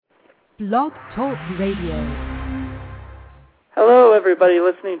Blog Talk Radio. Hello, everybody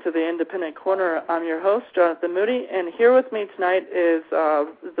listening to the Independent Corner. I'm your host, Jonathan Moody, and here with me tonight is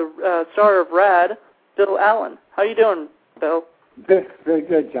the star of RAD, Bill Allen. How you doing, Bill? Good, very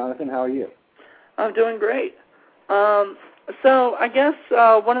good, Jonathan. How are you? I'm doing great. So I guess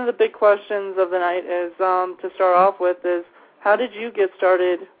one of the big questions of the night is, to start off with, is how did you get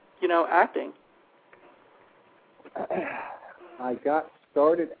started, acting? I got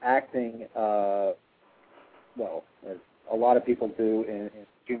started acting, as a lot of people do in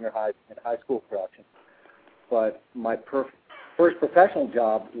junior high and high school production. But my first professional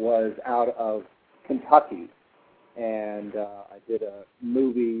job was out of Kentucky, and I did a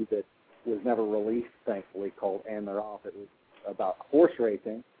movie that was never released, thankfully, called And They're Off. It was about horse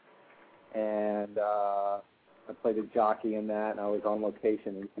racing, and I played a jockey in that, and I was on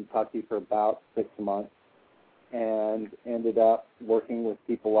location in Kentucky for about 6 months, and ended up working with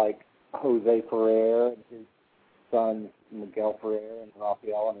people like Jose Ferrer and his son Miguel Ferrer and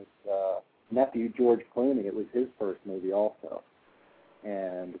Rafael and his nephew George Clooney. It was his first movie also,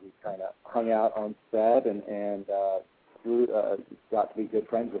 and we kind of hung out on set and got to be good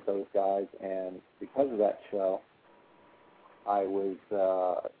friends with those guys. And because of that show, I was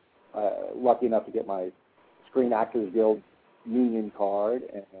lucky enough to get my Screen Actors Guild union card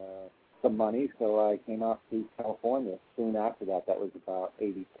and some money, so I came out to California soon after that. That was about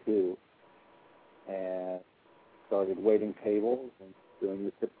 82, and started waiting tables and doing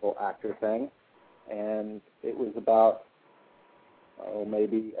the typical actor thing. And it was about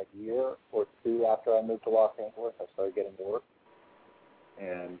maybe a year or two after I moved to Los Angeles, I started getting work.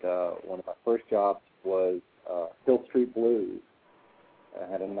 And one of my first jobs was Hill Street Blues.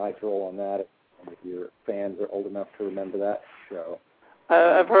 I had a nice role on that. And if your fans are old enough to remember that show.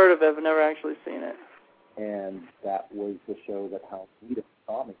 I've heard of it, but never actually seen it. And that was the show that Hal Needham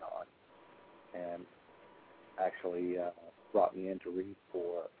saw me on, and actually brought me in to read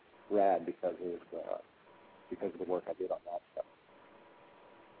for RAD because of the work I did on that show.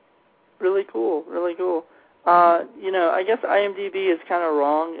 Really cool, really cool. I guess IMDb is kind of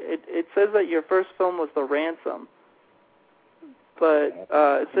wrong. It says that your first film was The Ransom, but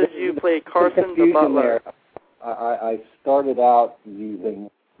it says you played Carson the Butler. There. I started out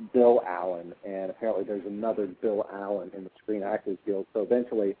using Bill Allen, and apparently there's another Bill Allen in the Screen Actors Guild, so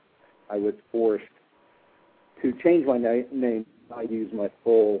eventually I was forced to change my name. I use my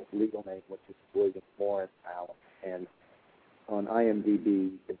full legal name, which is William Lawrence Allen, and on IMDb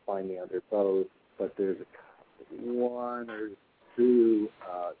you can find me under both, but there's one or two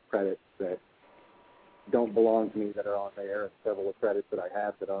credits that don't belong to me that are on there, and several of credits that I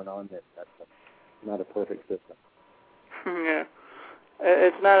have that aren't on it. That's not a perfect system. Yeah.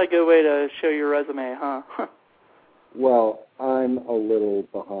 It's not a good way to show your resume, huh? Well, I'm a little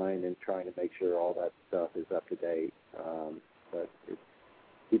behind in trying to make sure all that stuff is up to date, but it's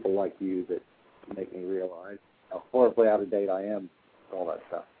people like you that make me realize how horribly out of date I am with all that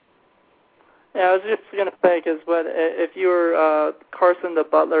stuff. Yeah, I was just going to say, because if you were Carson the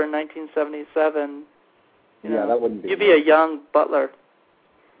Butler in 1977, that wouldn't be you'd be a young butler.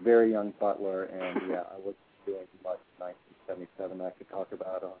 Very young butler, and I wasn't doing much in 1977 I could talk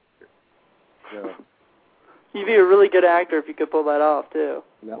about on here. So, you'd be a really good actor if you could pull that off, too.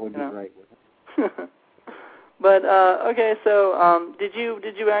 That would be great, wouldn't it? But, okay, so did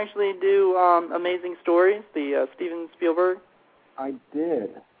you actually do Amazing Stories, the Steven Spielberg? I did.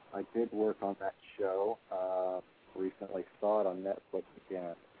 I did work on that show. Recently saw it on Netflix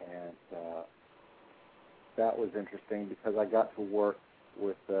again, and that was interesting because I got to work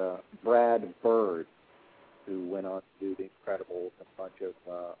with Brad Bird, who went on to do The Incredibles and a bunch of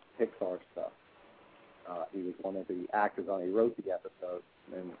Pixar stuff. He was one of the actors on. He wrote the episodes,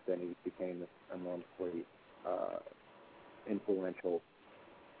 and then he became this enormously influential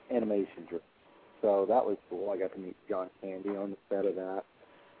animation director. So that was cool. I got to meet John Candy on the set of that,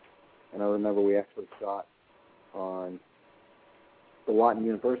 and I remember we actually shot on the lot in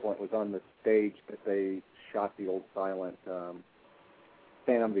Universal. It was on the stage that they shot the old silent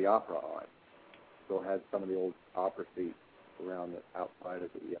Phantom of the Opera on. So it had some of the old opera seats around the outside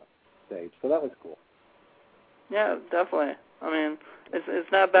of the stage. So that was cool. Yeah, definitely. I mean,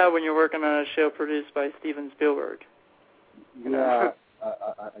 it's not bad when you're working on a show produced by Steven Spielberg. Yeah,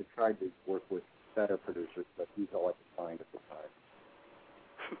 I tried to work with better producers, but he's all I could find at the time.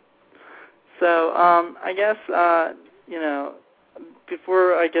 So, I guess,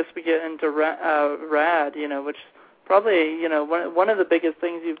 before I guess we get into RAD, which probably, one of the biggest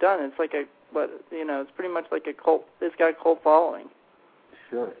things you've done. It's like it's pretty much like a cult. It's got a cult following.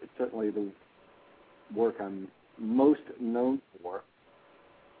 Sure, it's certainly the work I'm most known for.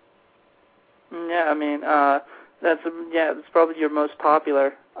 Yeah, I mean, it's probably your most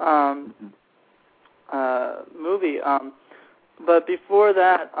popular movie. But before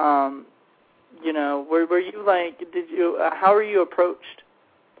that, you know, were you like, how were you approached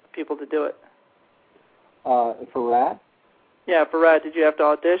people to do it? For Rat? Yeah, for Rat, did you have to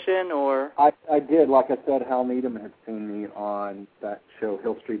audition or? I did. Like I said, Hal Needham had seen me on that show,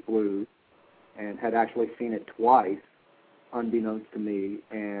 Hill Street Blues, and had actually seen it twice, unbeknownst to me.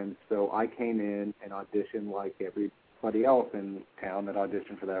 And so I came in and auditioned like everybody else in town that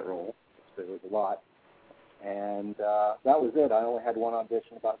auditioned for that role. So it was a lot. And that was it. I only had one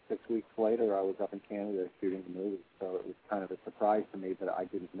audition. About 6 weeks later, I was up in Canada shooting the movie. So it was kind of a surprise to me that I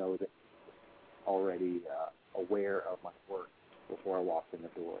didn't know that already aware of my work before I walked in the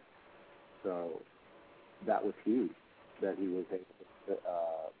door. So that was huge that he was able to,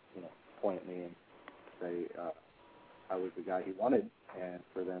 point at me and say I was the guy he wanted, and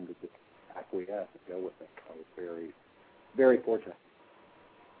for them to just acquiesce and go with it. I was very, very fortunate.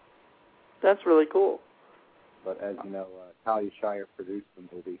 That's really cool. But as you know, Talia Shire produced the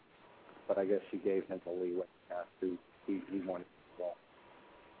movie, but I guess she gave him the leeway to he wanted as well.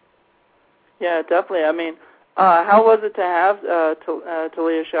 Yeah, definitely. I mean, how was it to have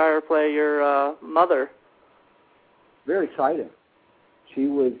Talia Shire play your mother? Very exciting. She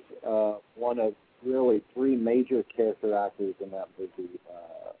was one of really three major character actors in that movie.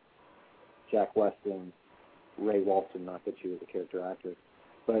 Jack Weston, Ray Walston, not that she was a character actress,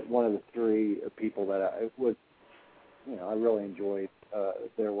 but one of the three people that I really enjoyed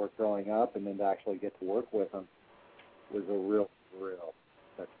their work growing up, and then to actually get to work with them was a real thrill.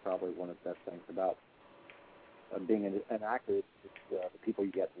 That's probably one of the best things about being an actor. It's the people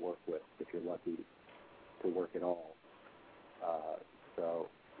you get to work with, if you're lucky to work at all. So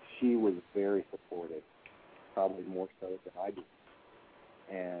she was very supportive, probably more so than I did,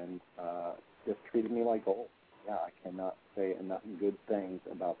 and just treated me like gold. Yeah, I cannot say enough good things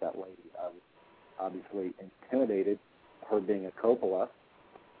about that lady. I was obviously intimidated, her being a Coppola,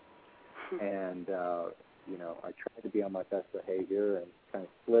 and I tried to be on my best behavior and kind of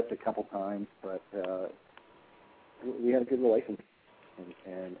slipped a couple times, but we had a good relationship,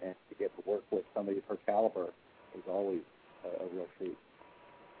 and to get to work with somebody of her caliber is always a real treat.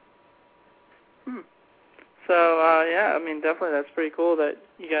 So, I mean, definitely that's pretty cool that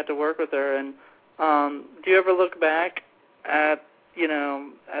you got to work with her. And do you ever look back at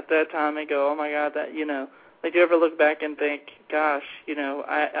that time and go, oh, my God, do you ever look back and think, gosh,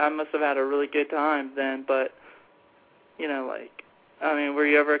 I must have had a really good time then, but, were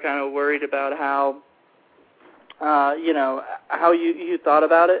you ever kind of worried about how, how you thought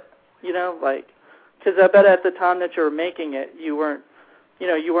about it, because I bet at the time that you were making it, you weren't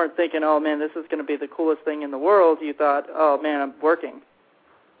thinking, oh, man, this is going to be the coolest thing in the world. You thought, oh, man, I'm working.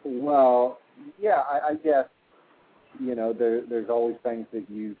 Well, yeah, I guess, there's always things that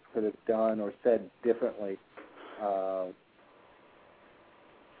you could have done or said differently.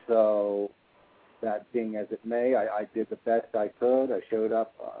 So that being as it may, I did the best I could. I showed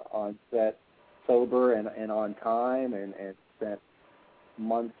up on set sober and on time, and spent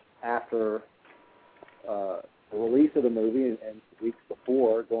months after the release of the movie and weeks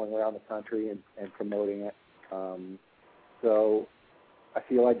before going around the country and promoting it. So I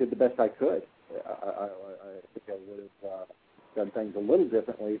feel I did the best I could. I think I would have done things a little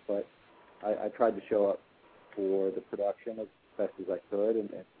differently, but I tried to show up for the production as best as I could and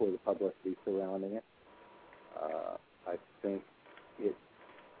for the publicity surrounding it. I think it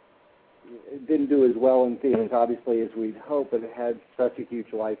didn't do as well in theaters, obviously, as we'd hoped, but it had such a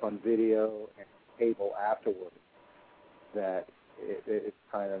huge life on video and cable afterwards that it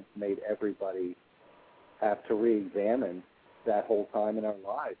kind of made everybody have to re-examine that whole time in our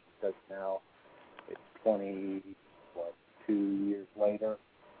lives, because now it's 22 years later,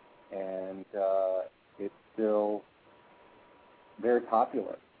 and it's still very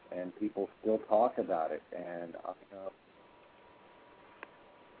popular, and people still talk about it, and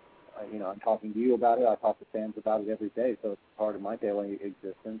I'm talking to you about it. I talk to fans about it every day, so it's part of my daily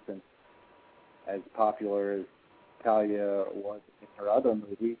existence. And as popular as Talia was in her other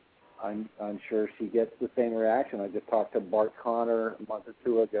movie, I'm sure she gets the same reaction. I just talked to Bart Connor a month or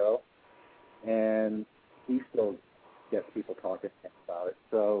two ago, and he still gets people talking about it.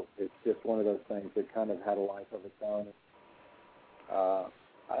 So it's just one of those things that kind of had a life of its own.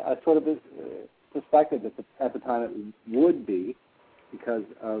 I sort of suspected that at the time it would be, because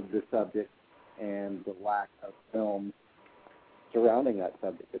of the subject and the lack of films surrounding that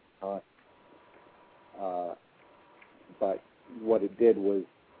subject at the time. But what it did was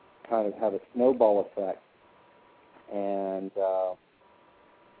kind of have a snowball effect. And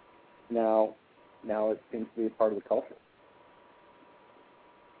now now it seems to be a part of the culture.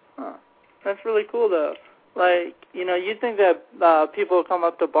 Huh. That's really cool, though. Like, you'd think that people would come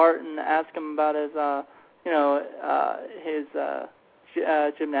up to Bart and ask him about his, his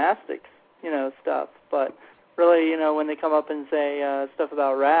gymnastics, stuff. But really, when they come up and say stuff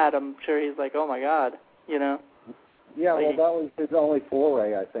about Rad, I'm sure he's like, oh my God, Yeah, well, that was his only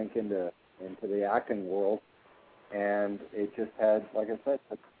foray, I think, into the acting world, and it just had, like I said,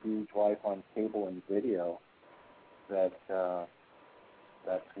 such a huge life on cable and video that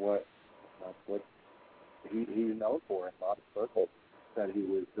that's what he's known for in a lot of circles. That he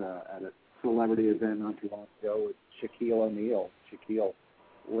was at a celebrity event not too long ago with Shaquille O'Neal. Shaquille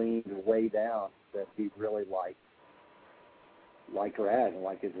leaned way down that he really liked Rad and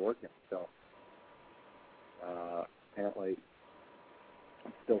liked his working. So apparently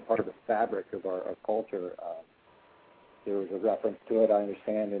it's still part of the fabric of our culture. There was a reference to it, I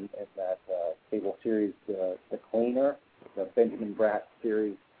understand, in that cable series, The Cleaner, the Benjamin Bratt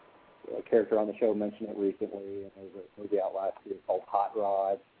series. A character on the show mentioned it recently, and there was a movie out last year called Hot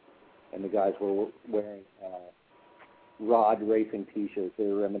Rod, and the guys were wearing Rod racing T-shirts. They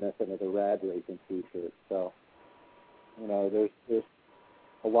were reminiscent of the Rad racing T-shirts. So, there's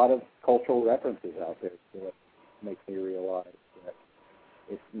a lot of cultural references out there that makes me realize that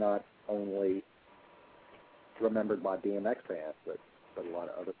it's not only remembered by BMX fans, but a lot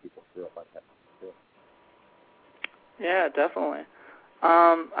of other people grew up like that too. Yeah, definitely.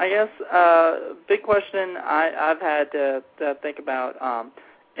 I guess big question I've had to think about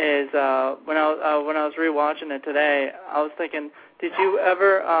is when I was rewatching it today, I was thinking, did you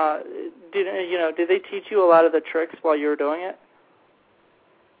ever did they teach you a lot of the tricks while you were doing it?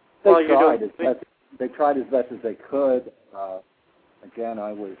 They tried as best as they could. Again,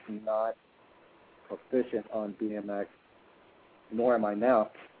 I was not proficient on BMX, nor am I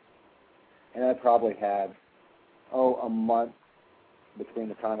now, and I probably had a month between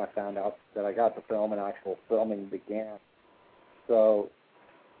the time I found out that I got the film and actual filming began. So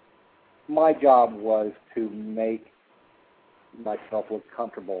my job was to make myself look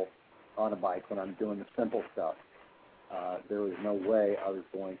comfortable on a bike when I'm doing the simple stuff. There was no way I was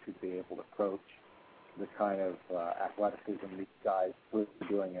going to be able to approach the kind of athleticism these guys were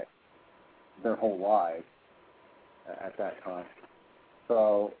doing it their whole lives at that time.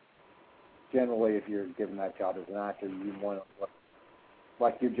 So generally, if you're given that job as an actor, you want to look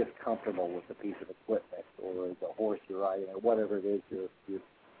like you're just comfortable with the piece of equipment or the horse you're riding or whatever it is you're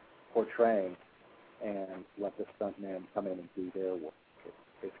portraying, and let the stuntman come in and do their work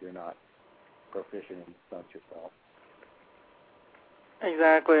if you're not proficient in the stunts yourself.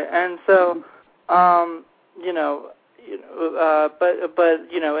 Exactly, and so, but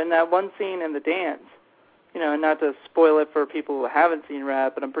in that one scene in the dance, and not to spoil it for people who haven't seen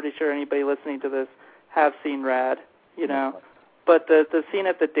Rad, but I'm pretty sure anybody listening to this have seen Rad, But the scene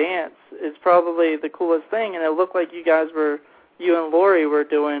at the dance is probably the coolest thing, and it looked like you and Lori were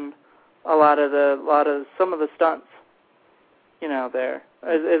doing some of the stunts, there.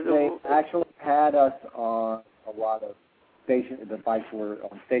 They actually had us on a lot of the bikes were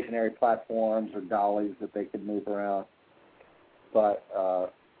on stationary platforms or dollies that they could move around. But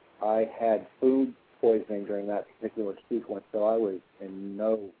I had food poisoning during that particular sequence, so I was in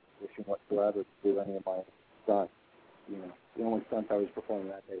no position whatsoever to do any of my stunts. The only stunts I was performing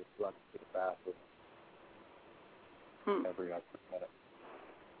that day was running to the bathroom every other minute.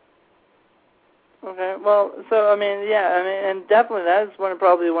 Okay, well, so and definitely that is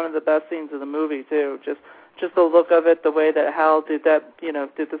probably one of the best scenes of the movie too. Just the look of it, the way that Hal did the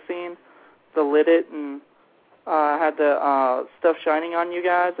scene, lit it and had the stuff shining on you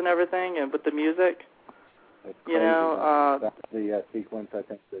guys and everything, and with the music. It's crazy. That's the sequence I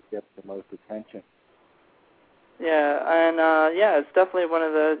think that gets the most attention. Yeah, and it's definitely one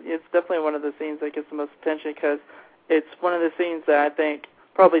of the scenes that gets the most attention because it's one of the scenes that I think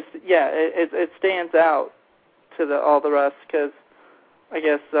probably it stands out to all the rest because I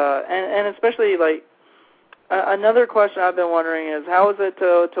guess and especially like another question I've been wondering is how is it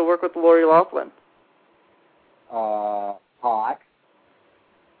to work with Lori Loughlin? Hot. Hot.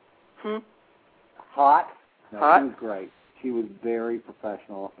 No, hot. She was great. She was very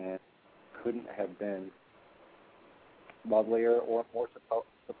professional and couldn't have been lovelier or more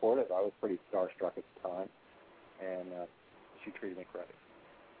supportive. I was pretty starstruck at the time, and she treated me great.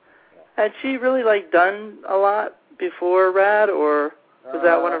 Yeah. Had she really done a lot before Rad, or was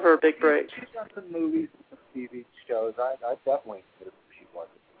that one of her big breaks? She's done some movies and some TV shows. I definitely knew who she was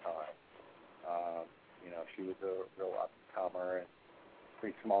at the time. She was a real up-and-comer and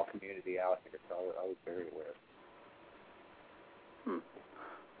pretty small community out here, so I was very aware.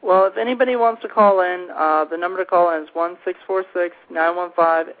 Well, if anybody wants to call in, the number to call in is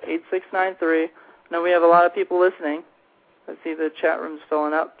 1-646-915-8693. I know we have a lot of people listening. I see the chat room's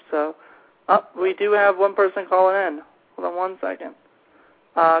filling up. So, we do have one person calling in. Hold on 1 second.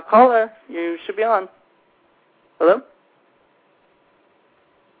 Caller, you should be on. Hello?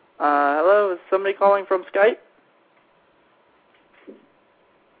 Hello, is somebody calling from Skype?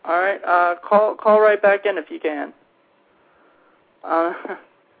 All right, call right back in if you can.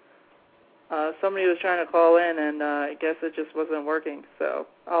 Somebody was trying to call in, and I guess it just wasn't working, so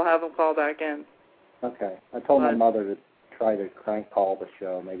I'll have them call back in. Okay. I told my mother to try to crank call the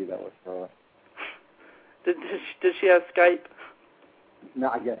show. Maybe that was for her. Did she have Skype? No,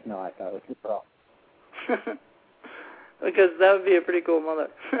 I guess not. That was well. Because that would be a pretty cool mother.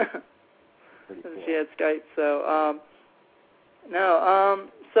 Pretty cool. She had Skype, so,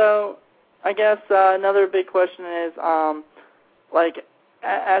 so I guess another big question is, like,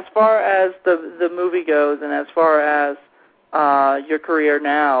 as far as the movie goes and as far as your career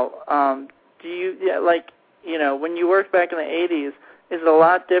now, do you, when you worked back in the 80s, is it a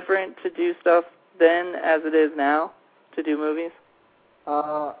lot different to do stuff then as it is now to do movies?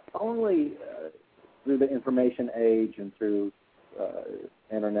 Only through the information age and through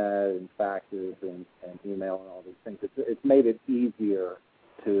internet and faxes and email and all these things. It's made it easier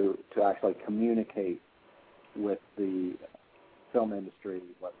to actually communicate with the film industry,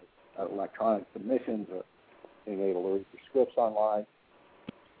 whether it's electronic submissions or being able to read your scripts online.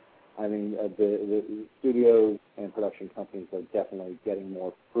 I mean, the studios and production companies are definitely getting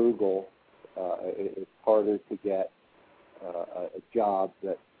more frugal. It's harder to get a job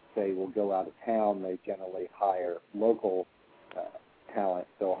that, say, will go out of town. They generally hire local talent.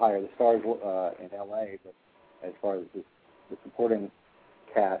 They'll hire the stars in L.A., but as far as the supporting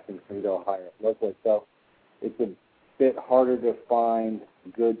cast, and so they'll hire it locally. So it's a bit harder to find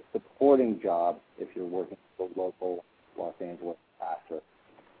good supporting jobs if you're working for a local Los Angeles actor.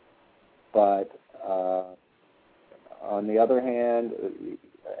 But on the other hand,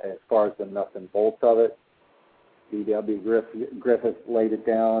 as far as the nuts and bolts of it, D.W. Griffith laid it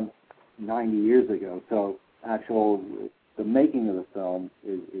down 90 years ago. So the making of the film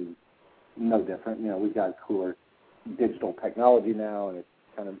is no different. You know, we've got cooler digital technology now, and it's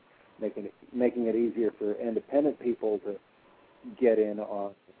kind of making it easier for independent people to get in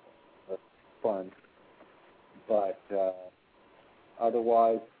on the fun. But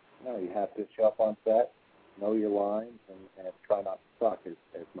otherwise, no, you have to show up on set, know your lines, and try not to suck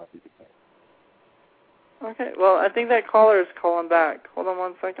as much as you can. Okay, well, I think that caller is calling back. Hold on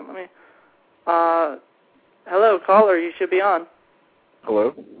 1 second. Let me... hello, caller, you should be on.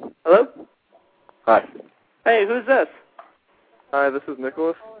 Hello? Hello? Hi. Hey, who's this? Hi, this is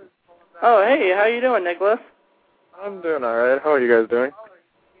Nicholas. Oh, hey, how you doing, Nicholas? I'm doing all right. How are you guys doing?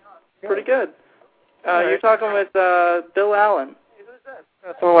 Pretty good. You're talking with Bill Allen. Hey, who's that?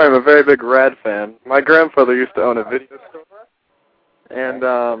 So I'm a very big Rad fan. My grandfather used to own a video store. And, how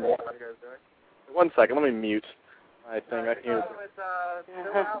are you guys doing? 1 second, let me mute my thing. I can hear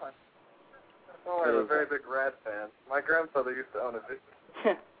Bill Allen. Oh, I'm a very big Rad fan. My grandfather used to own a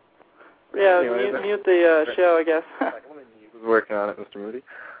video. Yeah, Anyways, mute the show, I guess. He's working on it, Mr. Moody.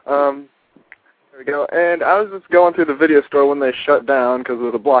 There we go. And I was just going through the video store when they shut down because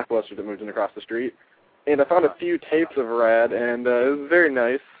of the Blockbuster that moved in across the street. And I found a few tapes of Rad, and it was very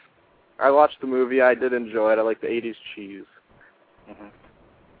nice. I watched the movie. I did enjoy it. I like the 80s cheese. Mm-hmm.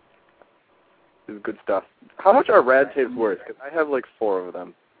 It was good stuff. How much are Rad tapes worth? Because I have like 4 of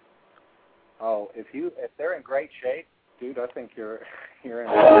them. Oh, if they're in great shape, dude, I think you're in. You're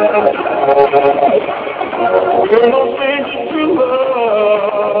no stranger to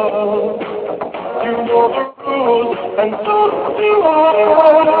love. You know the rules, and so do I.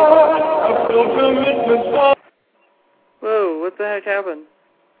 I feel commitment. Whoa, what the heck happened?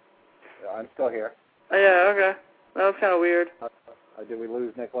 I'm still here. Oh, yeah, okay. That was kind of weird. Did we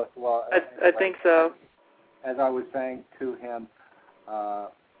lose Nicholas? Well, I think so. As I was saying to him,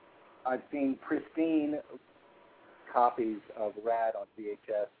 I've seen pristine copies of Rad on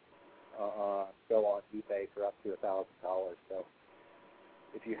VHS go on eBay for up to $1,000. So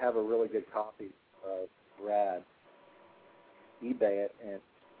if you have a really good copy of Rad, eBay it and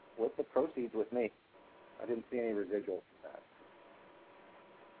split the proceeds with me. I didn't see any residuals from that.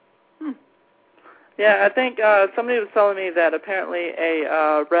 Yeah, I think somebody was telling me that apparently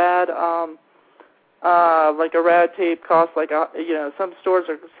a Rad, like a Rad tape costs like some stores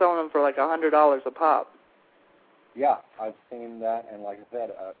are selling them for like $100 a pop. Yeah, I've seen that, and like I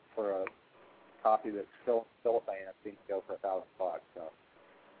said, for a copy that's cellophane, I've seen it go for $1,000. So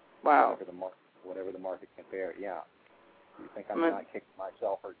wow, whatever the market can bear. Yeah, you think I'm not kicking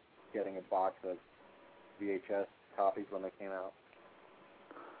myself for getting a box of VHS copies when they came out.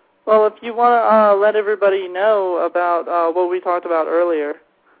 Well, if you want to let everybody know about what we talked about earlier,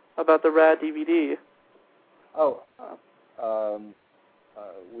 about the RAD DVD. Oh,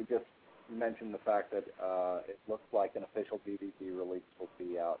 we just mentioned the fact that it looks like an official DVD release will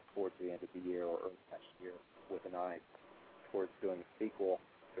be out towards the end of the year or early next year, with an eye towards doing a sequel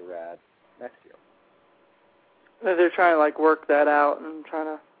to RAD next year. They're trying to like work that out and trying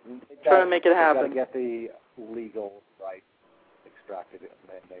to make it happen. Got to get the legal rights extracted and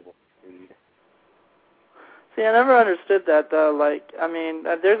they will proceed. See, I never understood that though. Like, I mean,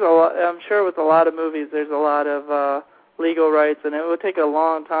 there's a lot. I'm sure with a lot of movies, there's a lot of legal rights, and it would take a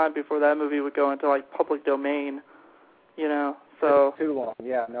long time before that movie would go into like public domain. You know, so it's too long.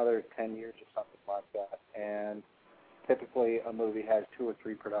 Yeah, another 10 years or something like that. And typically, a movie has 2 or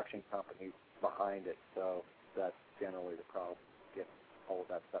 3 production companies behind it, so that's generally the problem. Get all of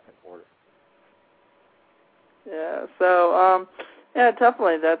that stuff in order. Yeah. So, yeah,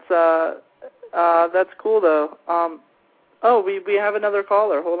 definitely. That's cool though. Oh, we have another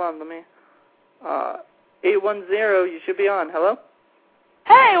caller. Hold on, let me. 810. You should be on. Hello.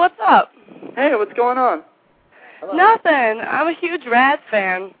 Hey, what's up? Hey, what's going on? Hello. Nothing. I'm a huge Rad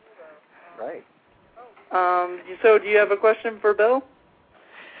fan. Right. So do you have a question for Bill?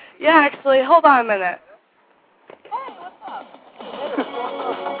 Yeah, actually, hold on a minute.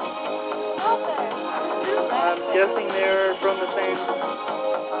 I'm guessing they're from the same.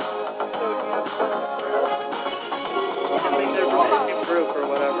 I think they're from the same group or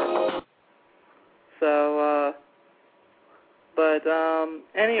whatever. So, but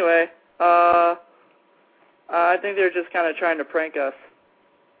anyway, I think they're just kind of trying to prank us.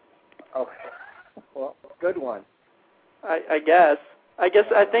 Oh, well, good one. I guess. I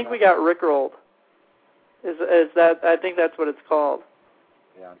think we got rickrolled. Is that? I think that's what it's called.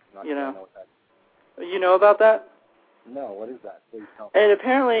 Yeah, I'm not you know. know what that is. You know about that? No, what is that? Please tell me. And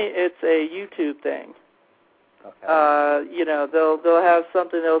apparently it's a YouTube thing. Okay. You know, they'll have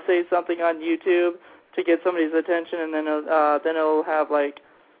something. They'll say something on YouTube to get somebody's attention, and then it'll have like,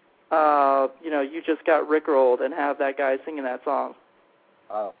 you know, you just got rickrolled, and have that guy singing that song.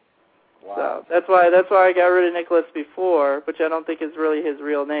 Oh. Wow. So that's why I got rid of Nicholas before, which I don't think is really his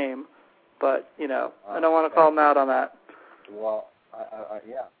real name. But you know, I don't want to call him out on that. Well,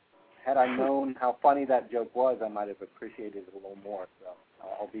 yeah. Had I known how funny that joke was, I might have appreciated it a little more. So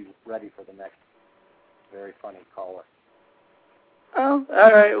I'll be ready for the next very funny caller. Oh,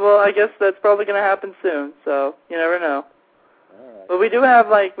 all right. Well, I guess that's probably going to happen soon. So you never know. All right. But we do have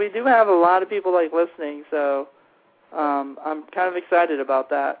a lot of people like listening. So I'm kind of excited about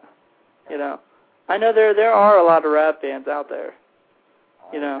that. You know, I know there are a lot of rap bands out there.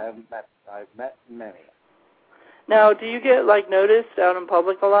 You know, I've met many. Now, do you get like noticed out in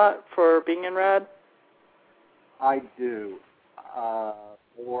public a lot for being in rad? I do.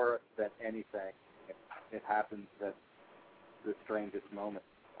 More than anything, it happens at the strangest moment.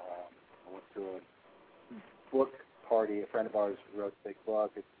 I went to a book party. A friend of ours wrote a big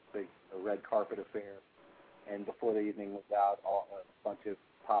book. It's a red carpet affair. And before the evening was out, a bunch of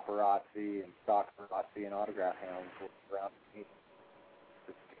paparazzi and stock paparazzi and autograph hounds were around me.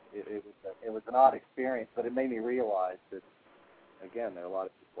 It was an odd experience, but it made me realize that, again, there are a lot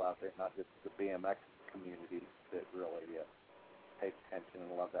of people out there, not just the BMX community, that really pay attention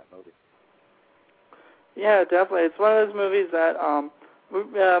and love that movie. Yeah, definitely. It's one of those movies that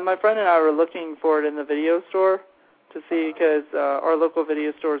my friend and I were looking for it in the video store to see, because our local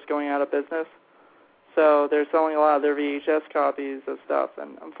video store is going out of business. So they're selling a lot of their VHS copies of stuff,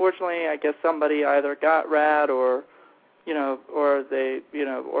 and unfortunately, I guess somebody either got rad or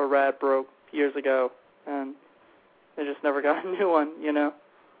rad broke years ago, and they just never got a new one, you know.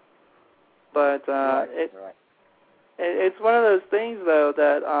 But it's one of those things, though,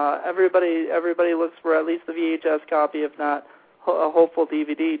 that everybody looks for at least the VHS copy, if not a hopeful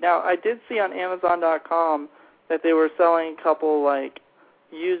DVD. Now, I did see on Amazon.com that they were selling a couple like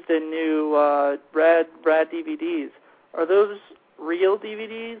used and new rad DVDs. Are those real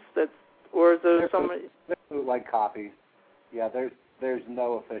DVDs? Or is those somebody? They're bootleg copies. Yeah, there's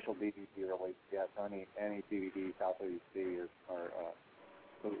no official DVD release yet. Any DVDs out there you see are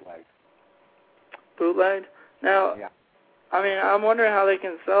bootleg. Bootleg? Now, yeah. I mean, I'm wondering how they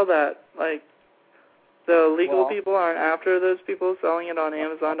can sell that. Like, the legal people aren't after those people selling it on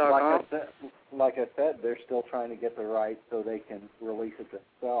Amazon.com? Like I said, they're still trying to get the rights so they can release it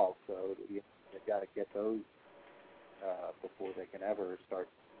themselves. So they've got to get those before they can ever start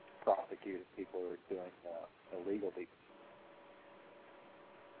prosecuting people who are doing illegal things.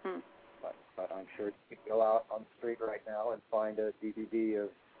 But I'm sure you can go out on the street right now and find a DVD of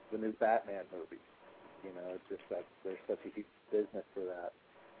the new Batman movies. You know, it's just that there's such a huge business for that.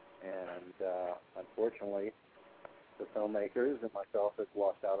 And unfortunately, the filmmakers and myself have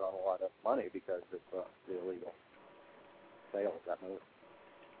lost out on a lot of money because of the illegal sale of that movie.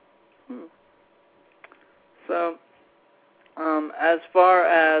 So, as far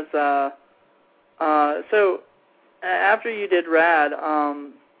as so after you did Rad,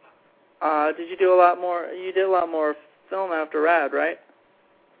 did you do a lot more? You did a lot more film after Rad, right?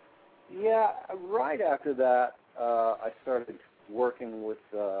 Yeah, right after that, I started working with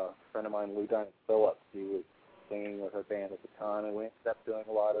a friend of mine, Lou Diamond Phillips. He was singing with her band at the time, and we ended up doing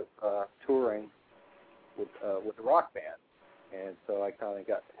a lot of touring with the rock band. And so I kind of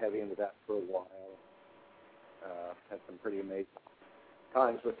got heavy into that for a while. Had some pretty amazing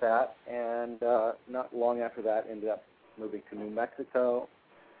times with that. And not long after that, ended up moving to New Mexico.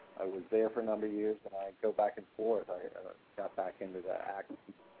 I was there for a number of years, and I go back and forth. I got back into the acting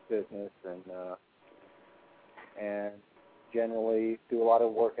business and generally do a lot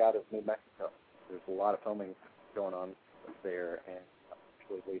of work out of New Mexico. There's a lot of filming going on there, and I'm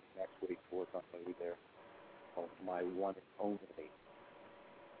actually leaving next week to work on a movie there called My One and Only.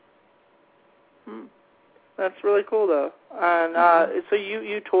 That's really cool, though. And so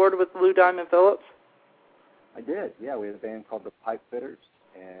you toured with Lou Diamond Phillips? I did, yeah. We had a band called the Pipe Fitters,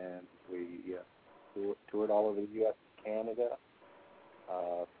 and we toured all over the U.S. and Canada.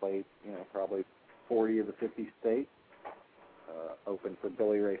 Played, probably 40 of the 50 states. Opened for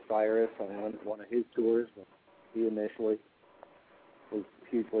Billy Ray Cyrus on one of his tours when he initially was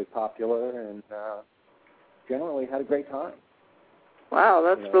hugely popular, and generally had a great time. Wow,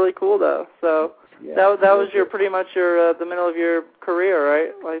 that's really cool, though. So yeah, that was pretty much the middle of your career,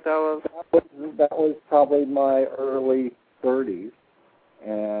 right? Like that was probably my early 30s,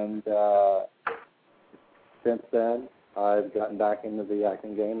 and since then I've gotten back into the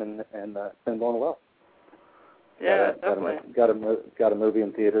acting game, and it's been going well. Yeah, definitely. Got a movie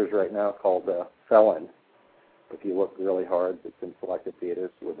in theaters right now called Felon. If you look really hard, it's in selected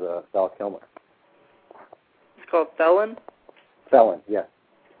theaters with Val Kilmer. It's called Felon? Felon, yeah.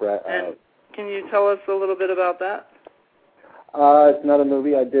 And can you tell us a little bit about that? It's another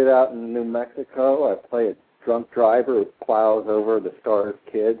movie I did out in New Mexico. I play a drunk driver who plows over the star's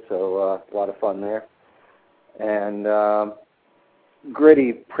kid, so a lot of fun there. And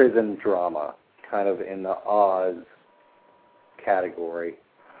gritty prison drama, kind of in the Oz category.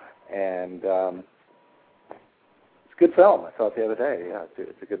 And it's a good film. I saw it the other day. Yeah,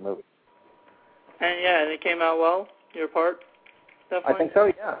 it's a good movie. And it came out well, your part? Definitely? I think so,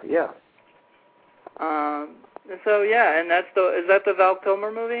 yeah. And is that the Val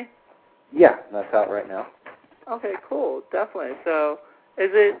Kilmer movie? Yeah, that's out right now. Okay, cool, definitely. So, is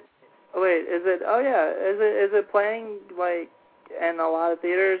it playing like in a lot of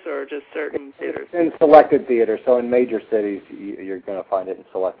theaters or just certain theaters? In selected theaters. So in major cities, you're going to find it in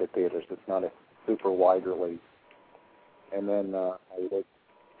selected theaters. It's not a super wide release. And then I worked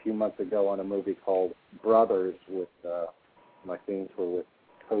a few months ago on a movie called Brothers with my scenes were with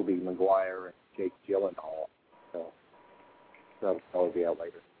Tobey Maguire and Jake Gyllenhaal. So that'll probably be out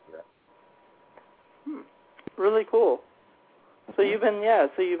later. Yeah. Really cool. So you've been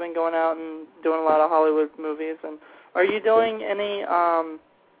going out and doing a lot of Hollywood movies, and are you doing any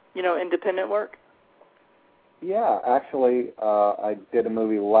independent work? Yeah, actually, I did a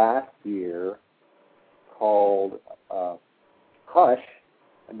movie last year called Hush.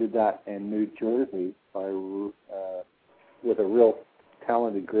 I did that in New Jersey with a real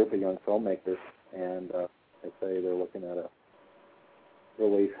talented group of young filmmakers, and they say they're looking at a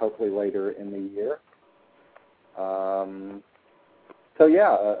release hopefully later in the year.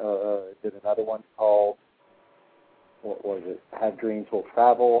 Did another one called, what was it, Have Dreams Will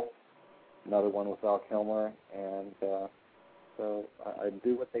Travel, another one with Val Kilmer, and so I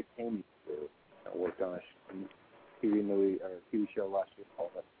do what they pay me to do. I worked on a TV movie or TV show last year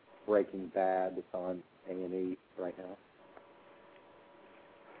called Breaking Bad. It's on A&E right now.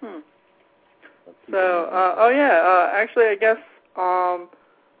 Actually, I guess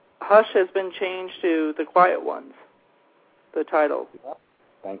Hush has been changed to The Quiet Ones, the title.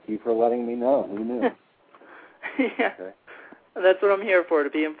 Thank you for letting me know. Who knew? Yeah, okay. That's what I'm here for, to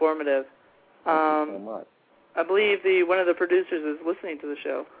be informative. Thank you so much. I believe one of the producers is listening to the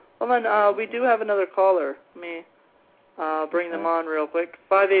show. Hold on, we do have another caller. Let me bring them on real quick.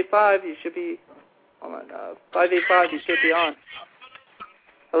 585, you should be. Hold on, 585, you should be on.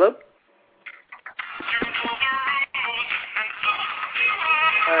 Hello?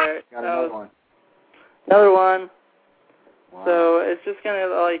 Alright, got another one. Another one. Wow. So it's just kind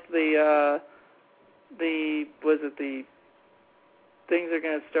of like the things are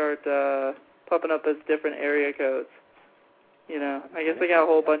going to start popping up as different area codes. You know, I guess they got a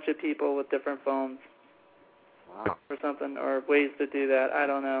whole bunch of people with different phones. Wow. Or something, or ways to do that. I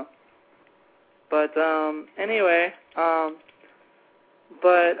don't know. But anyway, so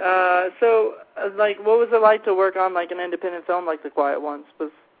like, what was it like to work on like an independent film like The Quiet Ones?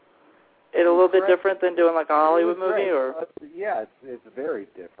 Was it a little bit different than doing like a Hollywood movie, or? Yeah, it's very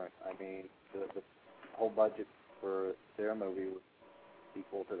different. I mean, the whole budget for their movie was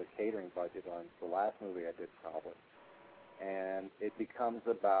equal to the catering budget on the last movie I did, probably. And it becomes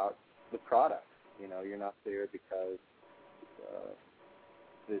about the product. You know, you're not there because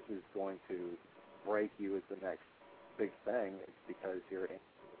this is going to break you as the next big thing. It's because you're into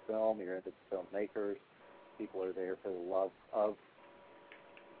the film, you're into the filmmakers, people are there for the love of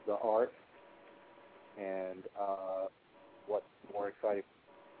the art, and what's more exciting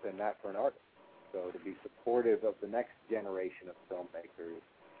than that for an artist? So to be supportive of the next generation of filmmakers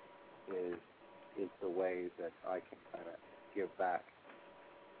is the way that I can kind of give back,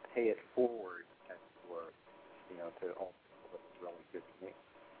 pay it forward, as it were, you know, to all people that was really good to me.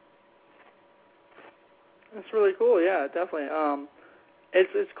 That's really cool. Yeah, definitely.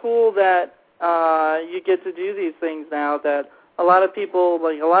 It's cool that you get to do these things now. That a lot of people,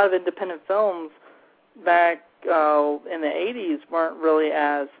 like a lot of independent films back in the 80s, weren't really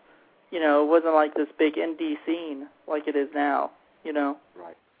as, you know, it wasn't like this big indie scene like it is now. You know.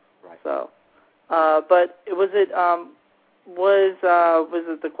 Right. So, but was it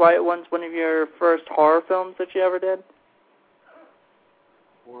The Quiet Ones one of your first horror films that you ever did?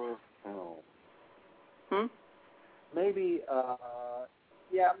 Horror film. Maybe,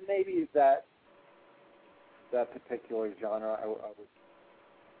 maybe that particular genre. I was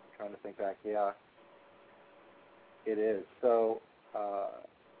trying to think back. Yeah, it is. So,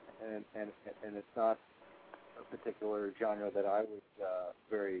 and it's not a particular genre that I was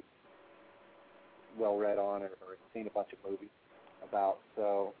very well read on or seen a bunch of movies about.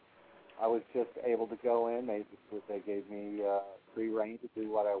 So I was just able to go in. They gave me free reign to do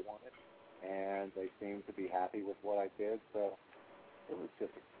what I wanted, and they seemed to be happy with what I did. So it was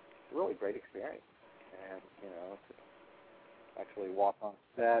just a really great experience. And, you know, to actually walk on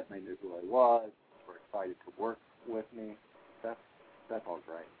set, and they knew who I was, were excited to work with me. That's all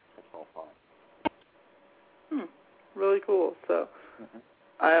great. That's all fun. Really cool. So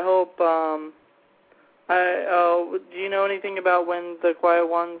I hope, do you know anything about when The Quiet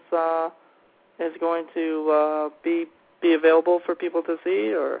Ones is going to be available for people to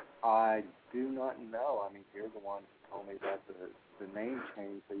see, or? I do not know. I mean, you're the one who told me about the name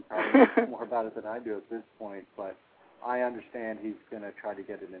change, so you probably know more about it than I do at this point. But I understand he's going to try to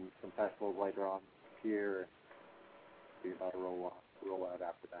get it in some festivals later on here, and see about a roll out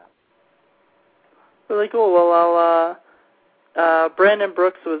after that. Really cool. Well, Brandon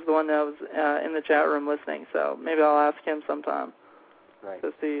Brooks was the one that was in the chat room listening, so maybe I'll ask him sometime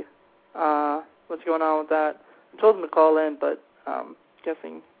to see what's going on with that. I told him to call in, but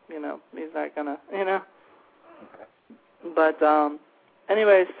guessing, you know, he's not gonna, you know. Okay. But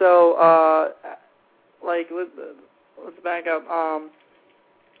anyway, so like let's back up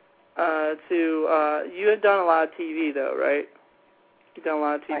to you had done a lot of TV though, right? You've done a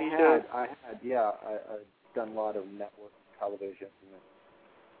lot of TV shows. I had, yeah. I've done a lot of network television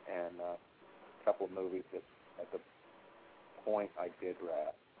and a couple of movies at the point I did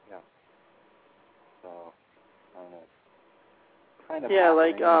rap. Yeah. So I don't know. Kind of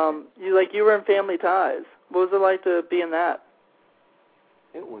you were in Family Ties. What was it like to be in that?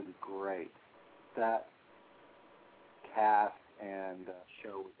 It was great. That cast and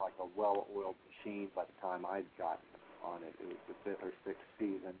show was like a well-oiled machine by the time I'd gotten on it. It was the 5th or 6th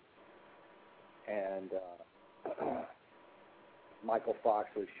season, and Michael Fox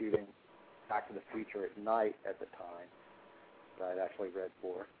was shooting Back to the Future at night at the time that I'd actually read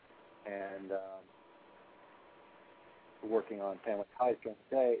for, and working on Family Ties during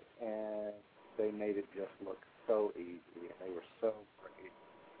the day, and they made it just look so easy, and they were so great,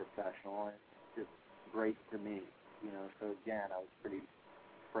 professional, and just great to me, you know. So again, I was a pretty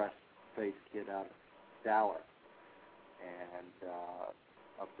fresh-faced kid out of Dallas, and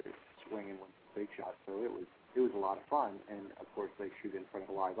up there swinging with the big shots. So it was a lot of fun, and of course they shoot in front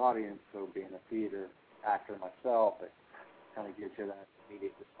of a live audience. So being a theater actor myself, it kind of gives you that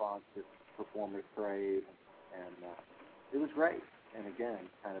immediate response that performers crave, and it was great. And again,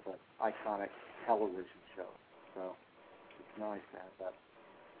 kind of an iconic television show. So it's nice to have that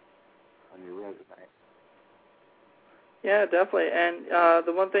on your resume. Yeah, definitely. And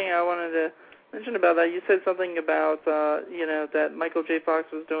the one thing I wanted to mention about that, you said something about, you know, that Michael J.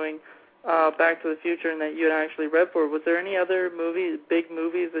 Fox was doing Back to the Future and that you had actually read for. Was there any other big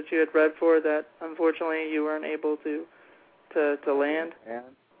movies that you had read for that unfortunately you weren't able to land?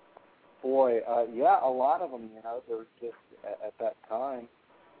 And boy, yeah, a lot of them. There was just at that time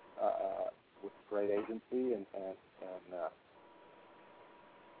with great agency and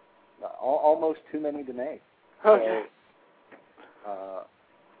almost too many to name. Okay. So,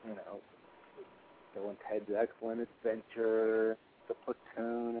 Bill and Ted's Excellent Adventure, The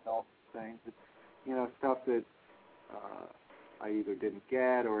Platoon, and all these things. It's, stuff that I either didn't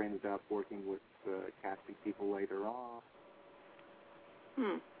get or ended up working with casting people later on.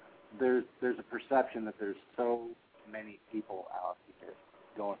 There's a perception that there's so many people out here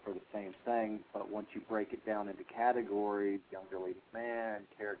going for the same thing, but once you break it down into categories, younger leading man,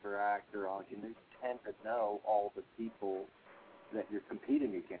 character actor, you tend to know all the people that you're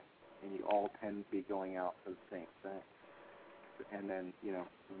competing against, and you all tend to be going out for the same thing. And then,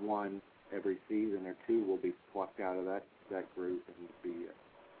 one every season or two will be plucked out of that group and be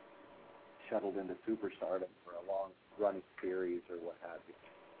shuttled into superstardom for a long-running series or what have you.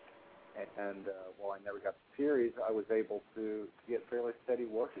 And while I never got the series, I was able to get fairly steady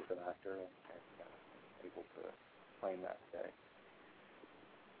work as an actor and able to claim that day.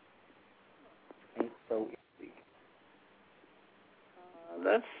 Ain't so easy.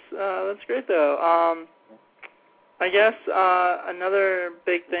 That's great though. I guess another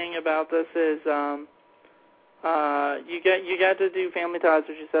big thing about this is you got to do Family Ties,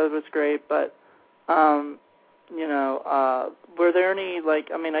 which you said was great, but were there any,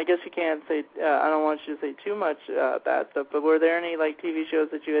 I guess you can't say, I don't want you to say too much bad stuff, but were there any, TV shows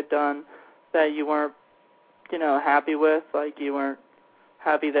that you had done that you weren't, happy with, you weren't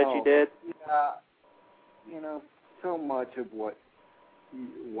happy that you did? Yeah, so much of what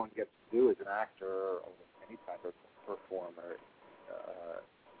one gets to do as an actor or any type of performer,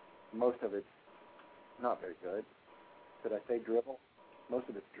 most of it's not very good. Did I say dribble? Most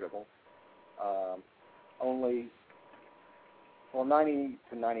of it's dribble. Only 90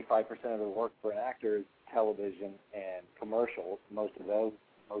 to 95% of the work for an actor is television and commercials. Most of the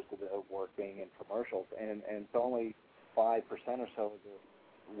work being in commercials, and so only 5% or so of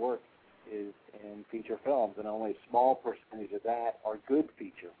the work is in feature films, and only a small percentage of that are good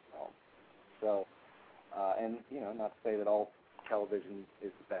feature films. So, and not to say that all television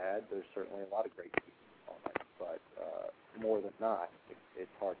is bad. There's certainly a lot of great feature films, but more than not,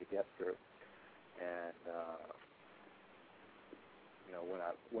 it's hard to get through. And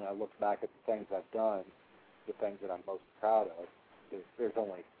when I look back at the things I've done, the things that I'm most proud of, there's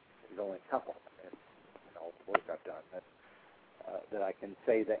only a couple, and all the work I've done that I can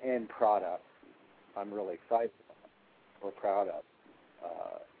say the end product I'm really excited about or proud of.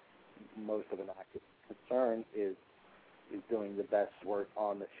 Most of an actor's concern is doing the best work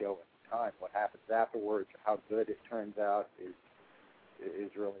on the show at the time. What happens afterwards, how good it turns out, is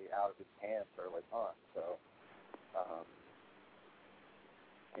really out of his hands early on. So,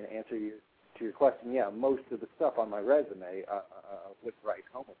 in answer to your question, yeah, most of the stuff on my resume would write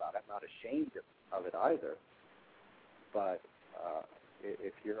home about. I'm not ashamed of it either. But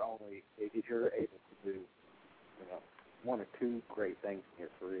if you're able to do, one or two great things in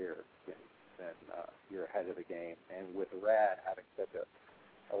your career, then you're ahead of the game. And with RAD having such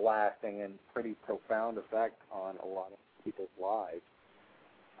a lasting and pretty profound effect on a lot of people's lives,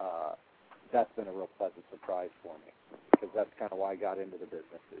 that's been a real pleasant surprise for me, because that's kind of why I got into the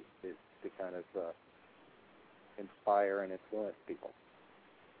business, is to kind of inspire and influence people.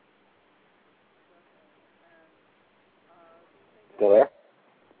 Still there?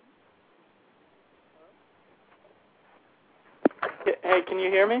 Hey, can you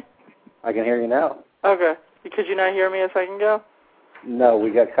hear me? I can hear you now. Okay. Could you not hear me a second ago? No,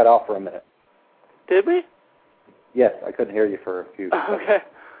 we got cut off for a minute. Did we? Yes, I couldn't hear you for a few seconds. Okay.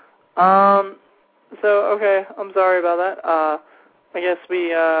 Okay, I'm sorry about that. I guess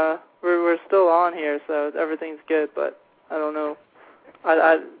we're still on here, so everything's good, but I don't know.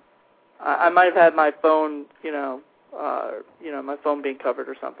 I might have had my phone, my phone being covered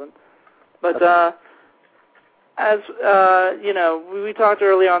or something. But as we talked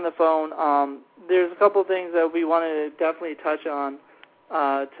earlier on the phone. There's a couple things that we wanted to definitely touch on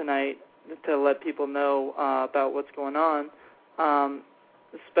tonight to let people know about what's going on.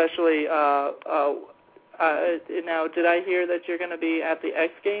 Especially now, did I hear that you're going to be at the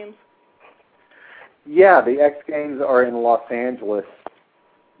X Games? Yeah, the X Games are in Los Angeles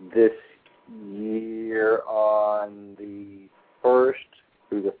this year on the 1st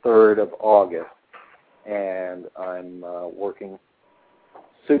through the 3rd of August, and I'm working.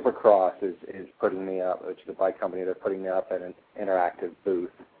 Supercross is putting me up, which is a bike company. They're putting me up at an interactive booth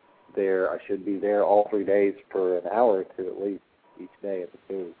there. I should be there all 3 days for an hour or two at least each day at the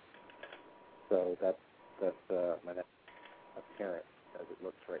booth. So that's my next appearance as it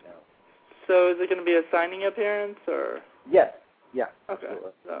looks right now. So is it going to be a signing appearance or? Yes. Yeah. Okay.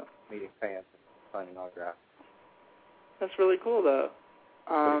 So. Meeting fans and signing autographs. That's really cool, though.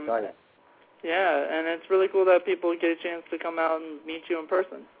 Pretty exciting. Yeah, and it's really cool that people get a chance to come out and meet you in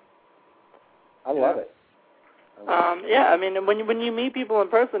person. I love it. Yeah, I mean, when you meet people in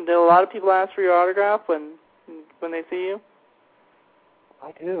person, do a lot of people ask for your autograph when they see you?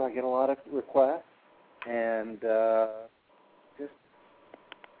 I do. I get a lot of requests, and just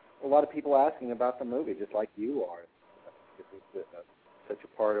a lot of people asking about the movie, just like you are. It's such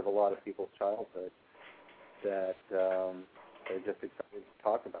a part of a lot of people's childhood that they're just excited to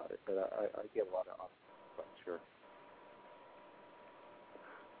talk about it. But I get a lot of offers, sure.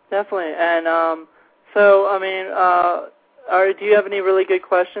 Definitely. And so, I mean, do you have any really good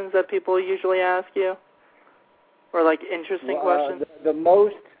questions that people usually ask you? Or, like, interesting questions? The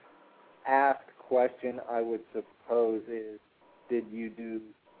most asked question, I would suppose, is, did you do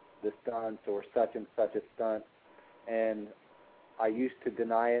the stunts or such and such a stunt? And I used to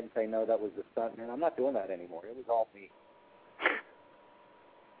deny it and say, no, that was the stunt. Man, I'm not doing that anymore. It was all me.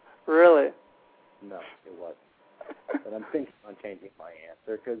 Really? No, it wasn't. But I'm thinking on changing my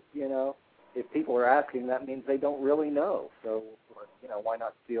answer because, you know, if people are asking, that means they don't really know. So, you know, why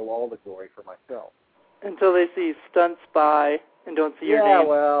not steal all the glory for myself? Until they see Stunt Spy and don't see your name. Yeah,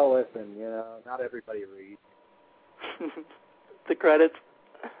 well, listen, you know, not everybody reads. The credits.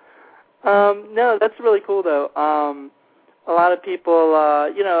 No, that's really cool, though. A lot of people,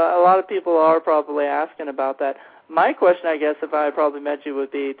 you know, a lot of people are probably asking about that. My question, I guess, if I probably met you,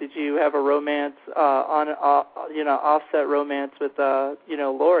 would be, did you have a romance, you know, offset romance with, you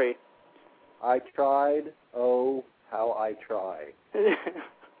know, Lori? I tried. Oh, how I tried.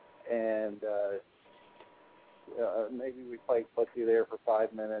 And maybe we played footsie there for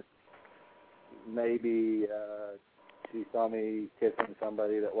 5 minutes. Maybe she saw me kissing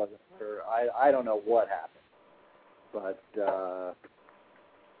somebody that wasn't her. I don't know what happened, but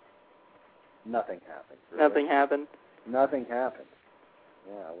nothing happened. Really. Nothing happened. Nothing happened.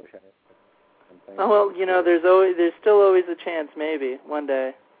 Yeah, I wish I had something. Oh well, you know, there's still always a chance, maybe one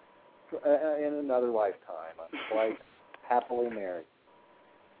day. In another lifetime, I'm quite happily married,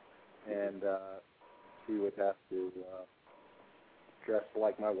 and she would have to dress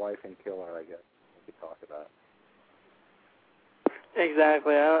like my wife and kill her, I guess. We could talk about it.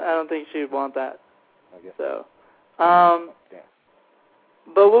 Exactly. I don't think she would want that. I guess so. Yeah.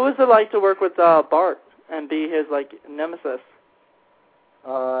 But what was it like to work with Bart and be his like nemesis?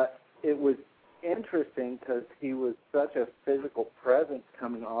 It was interesting because he was such a physical presence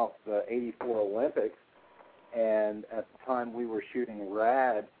coming off the '84 Olympics, and at the time we were shooting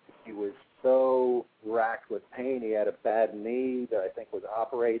Rad, he was so racked with pain. He had a bad knee that I think was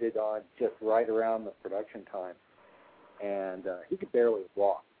operated on just right around the production time, and he could barely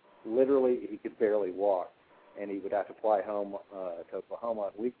walk. Literally, he could barely walk, and he would have to fly home to Oklahoma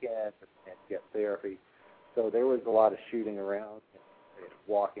on weekends and get therapy. So there was a lot of shooting around and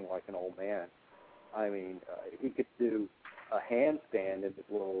walking like an old man. I mean, he could do a handstand in his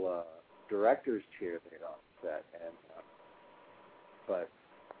little director's chair there on set, and but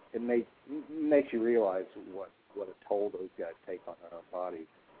it makes you realize what a toll those guys take on their own bodies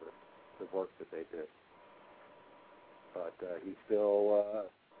for the work that they do. But he's still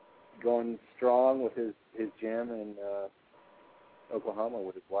going strong with his gym in Oklahoma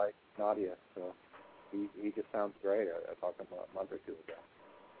with his wife Nadia. So he just sounds great. I talked to him a month or two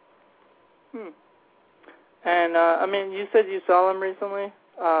ago. And I mean, you said you saw him recently.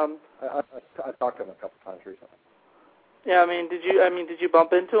 I talked to him a couple times recently. Yeah, I mean, did you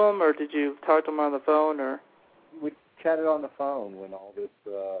bump into him, or did you talk to him on the phone, or? We chatted on the phone when all this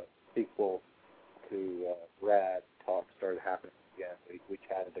sequel to Rad talk started happening again. We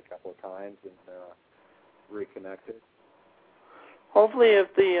chatted a couple of times and reconnected. Hopefully, if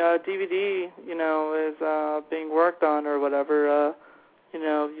the DVD, you know, is being worked on or whatever, you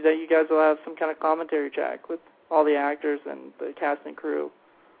know, that you guys will have some kind of commentary track with all the actors and the cast and crew.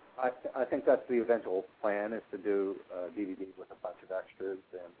 I think that's the eventual plan, is to do a DVD with a bunch of extras,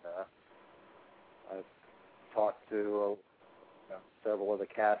 and I've talked to several of the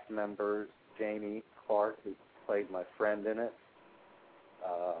cast members. Jamie Clark, who played my friend in it,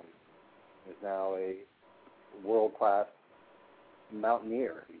 is now a world-class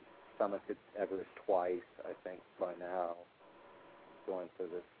mountaineer. He's summited Everest twice, I think, by now, going to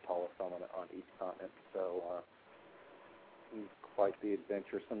the tallest summit on each continent. So he's quite the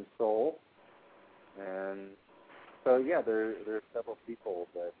adventuresome soul. And So yeah, there are several people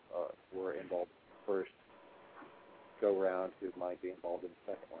that were involved in the first go round who might be involved in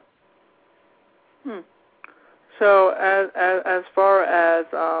the second one. So as far as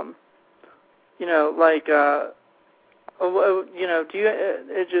you know, like you know, do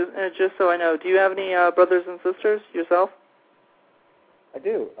you just so I know, do you have any brothers and sisters yourself? I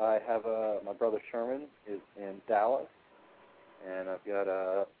do. I have my brother Sherman is in Dallas, and I've got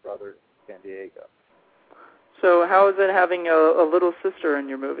a brother in San Diego. So how is it having a little sister in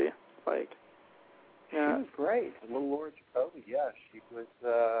your movie? Like, yeah. She was great. Little Laura Jacoby, yeah. She was,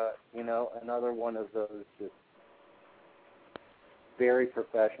 you know, another one of those just very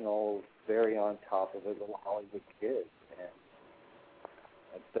professional, very on top of it little Hollywood kids. And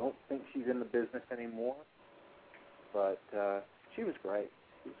I don't think she's in the business anymore, but she was great.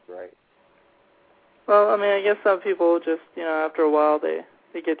 She was great. Well, I mean, I guess some people just, you know, after a while they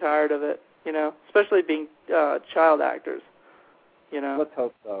get tired of it, you know, especially being child actors, you know. Let's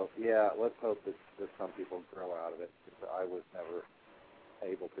hope so. Yeah, let's hope that some people grow out of it, because I was never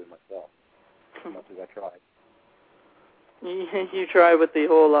able to myself, as much as I tried. You try with the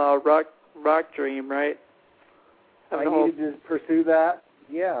whole rock dream, right? I needed to pursue that,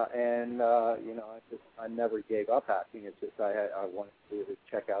 yeah, and you know, I never gave up acting. It's just I wanted to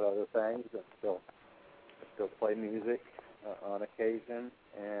check out other things and still play music on occasion,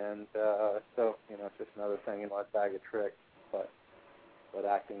 and so you know, it's just another thing in my bag of tricks. But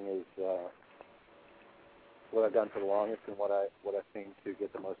acting is what I've done for the longest and what I seem to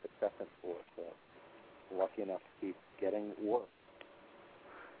get the most acceptance for. So I'm lucky enough to keep getting work.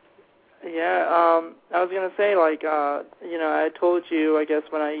 Yeah, I was going to say, like, you know, I told you, I guess,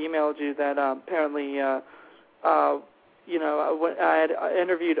 when I emailed you that apparently, you know, I had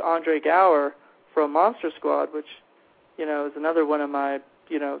interviewed Andre Gower from Monster Squad, which, you know, is another one of my,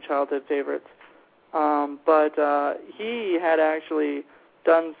 you know, childhood favorites. But he had actually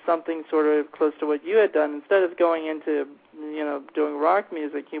done something sort of close to what you had done. Instead of going into, you know, doing rock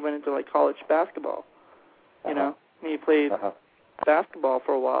music, he went into, like, college basketball, you know, and he played basketball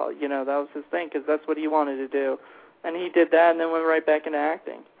for a while. You know, that was his thing, because that's what he wanted to do. And he did that and then went right back into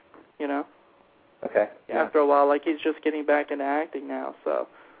acting, you know. Okay. Yeah. After a while, like, he's just getting back into acting now. So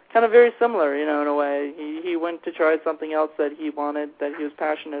kind of very similar, you know, in a way. He went to try something else that he wanted, that he was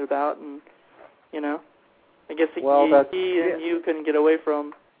passionate about, and, you know, I guess he and you couldn't get away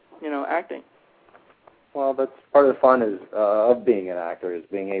from, you know, acting. Well, that's part of the fun of being an actor, is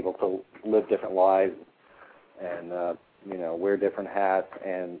being able to live different lives and, you know, wear different hats,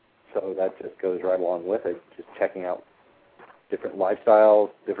 and so that just goes right along with it, just checking out different lifestyles,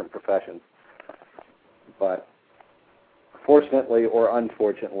 different professions. But fortunately or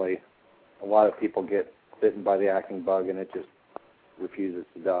unfortunately, a lot of people get bitten by the acting bug and it just refuses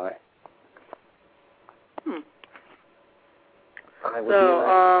to die.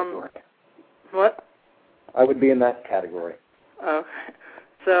 What? I would be in that category. Okay.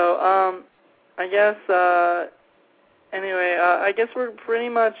 So, I guess, anyway, I guess we're pretty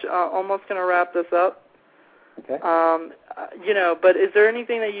much almost going to wrap this up. Okay. You know, but is there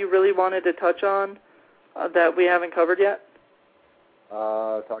anything that you really wanted to touch on that we haven't covered yet?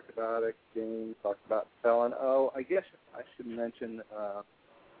 Talked about acting, talked about Felon. Oh, I guess I should mention,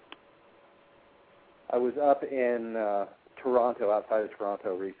 I was up in Toronto, outside of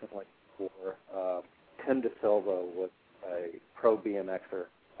Toronto recently, for Tim DeSilva was a pro BMXer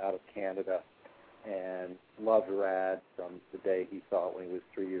out of Canada and loved Rad from the day he saw it when he was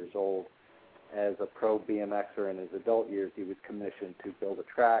 3 years old. As a pro BMXer in his adult years, he was commissioned to build a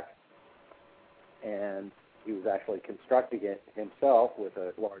track, and he was actually constructing it himself with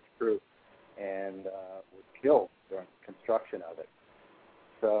a large crew and was killed during construction of it.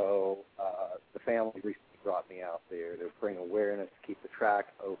 So the family recently brought me out there to bring awareness, keep the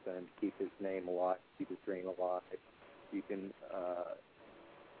track open, keep his name alive, keep his dream alive. You can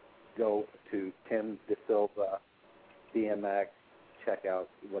go to Tim DeSilva BMX, check out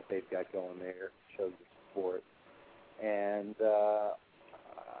what they've got going there, show the support. And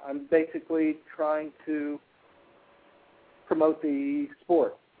I'm basically trying to promote the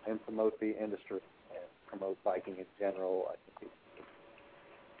sport and promote the industry and promote biking in general. I think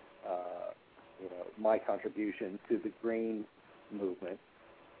you know, my contribution to the green movement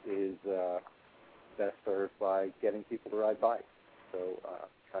is best served by getting people to ride bikes. So I'm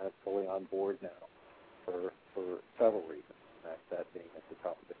kind of fully on board now for several reasons, that being at the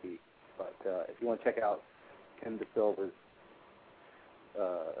top of the heap. But if you want to check out Tim DeSilva's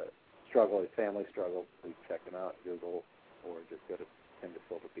struggle, his family struggle, please check him out, Google, or just go to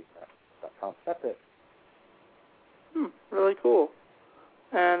timdesilvabmx.com. That's it. Really cool.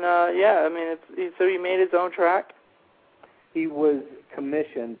 And, yeah, I mean, so he made his own track? he was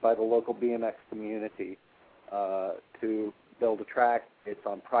commissioned by the local BMX community to build a track. It's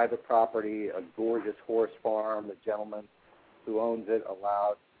on private property, a gorgeous horse farm. The gentleman who owns it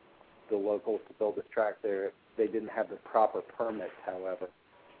allowed the locals to build this track there. They didn't have the proper permits, however,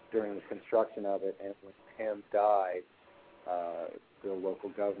 during the construction of it, and when Tim died, the local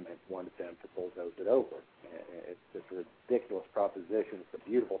government wanted them to bulldoze it over. It's just a ridiculous proposition. It's a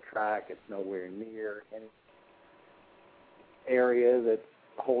beautiful track. It's nowhere near any area that's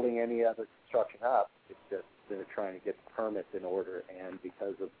holding any other construction up. It's just they're trying to get the permits in order, and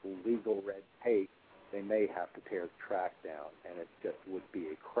because of legal red tape, they may have to tear the track down, and it just would be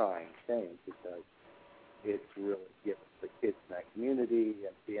a crying shame because it's really given the kids in that community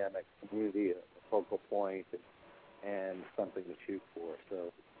and the BMX community a focal point and something to shoot for.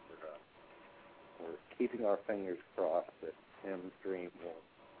 So we're keeping our fingers crossed that Tim's dream will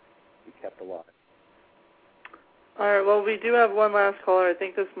be kept alive. All right, well, we do have one last caller. I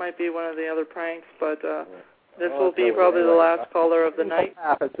think this might be one of the other pranks, but this will be probably the last caller of the night.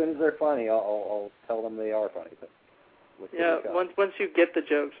 As soon as they're funny, I'll tell them they are funny. But yeah, once you get the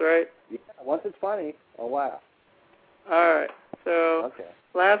jokes, right? Yeah, once it's funny, I'll laugh. All right, so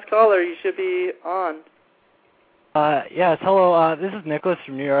last caller, you should be on. Yes, hello. This is Nicholas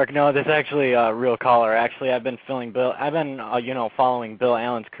from New York. No, this is actually a real caller. Actually, I've been following Bill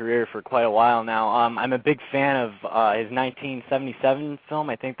Allen's career for quite a while now. I'm a big fan of his 1977 film.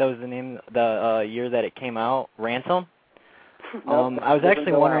 I think that was the name, the year that it came out, Ransom. I was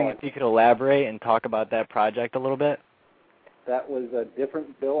actually wondering if you could elaborate and talk about that project a little bit. That was a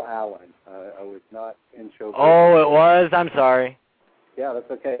different Bill Allen. I was not in show. Oh, it was? I'm sorry. Yeah, that's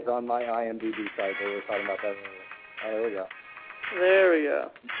okay. It's on my IMDb site. They were talking about that earlier. Oh, there we go. There we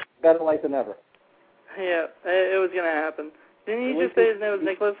go. Better late than never. Yeah, it was going to happen. Didn't you just say his name was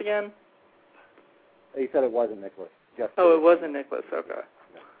Nicholas again? He said it wasn't Nicholas. It wasn't Nicholas. Okay.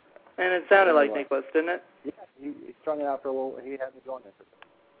 And it sounded like Nicholas, didn't it? Yeah, he strung it out for a little. He had me going there.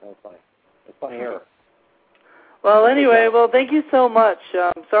 That was funny. It's funny error. Well, anyway, thank you so much.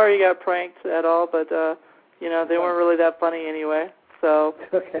 I'm sorry you got pranked at all, but, they weren't really that funny anyway. So,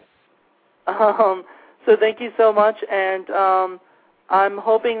 okay. So thank you so much, and I'm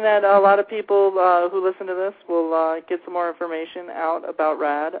hoping that a lot of people who listen to this will get some more information out about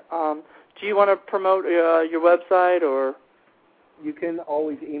RAD. Do you want to promote your website, or? You can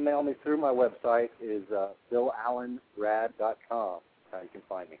always email me through my website. Is BillAllenRad.com. How you can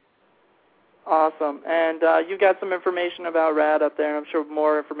find me. Awesome, and you've got some information about RAD up there, and I'm sure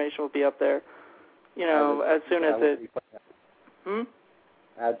more information will be up there. As soon as it.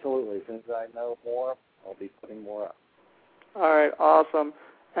 Absolutely. As soon as I know more, I'll be putting more up. All right, awesome.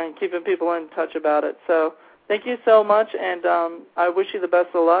 And keeping people in touch about it. So thank you so much, and I wish you the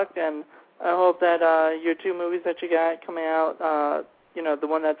best of luck, and I hope that your two movies that you got coming out, the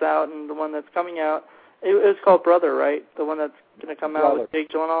one that's out and the one that's coming out, it was called Brother, right? The one that's going to come out with Jake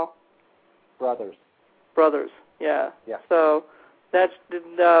Gyllenhaal? Brothers, yeah. Yeah. So that's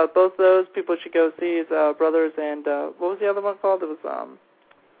both those people should go see is Brothers, and what was the other one called? It was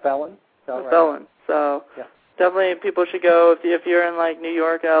Felon. Felon. So yeah. Definitely people should go if you're in like New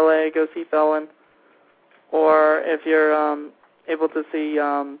York, LA, go see Felon, or if you're able to see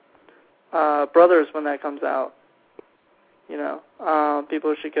Brothers when that comes out.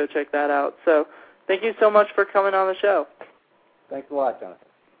 People should go check that out. So thank you so much for coming on the show. Thanks a lot, Jonathan.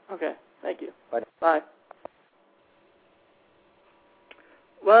 Okay, thank you. Bye. Bye.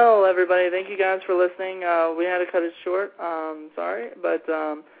 Well, everybody, thank you guys for listening. We had to cut it short. Sorry, but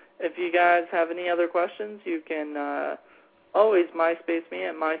if you guys have any other questions, you can always MySpace me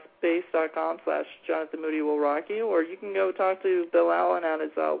at myspace.com/Jonathan Moody will rock you, or you can go talk to Bill Allen at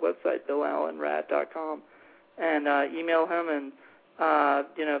his website, BillAllenRad.com, and email him. And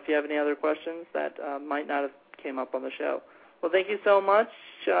if you have any other questions that might not have came up on the show. Well, thank you so much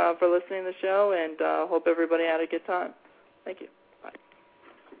for listening to the show, and hope everybody had a good time. Thank you.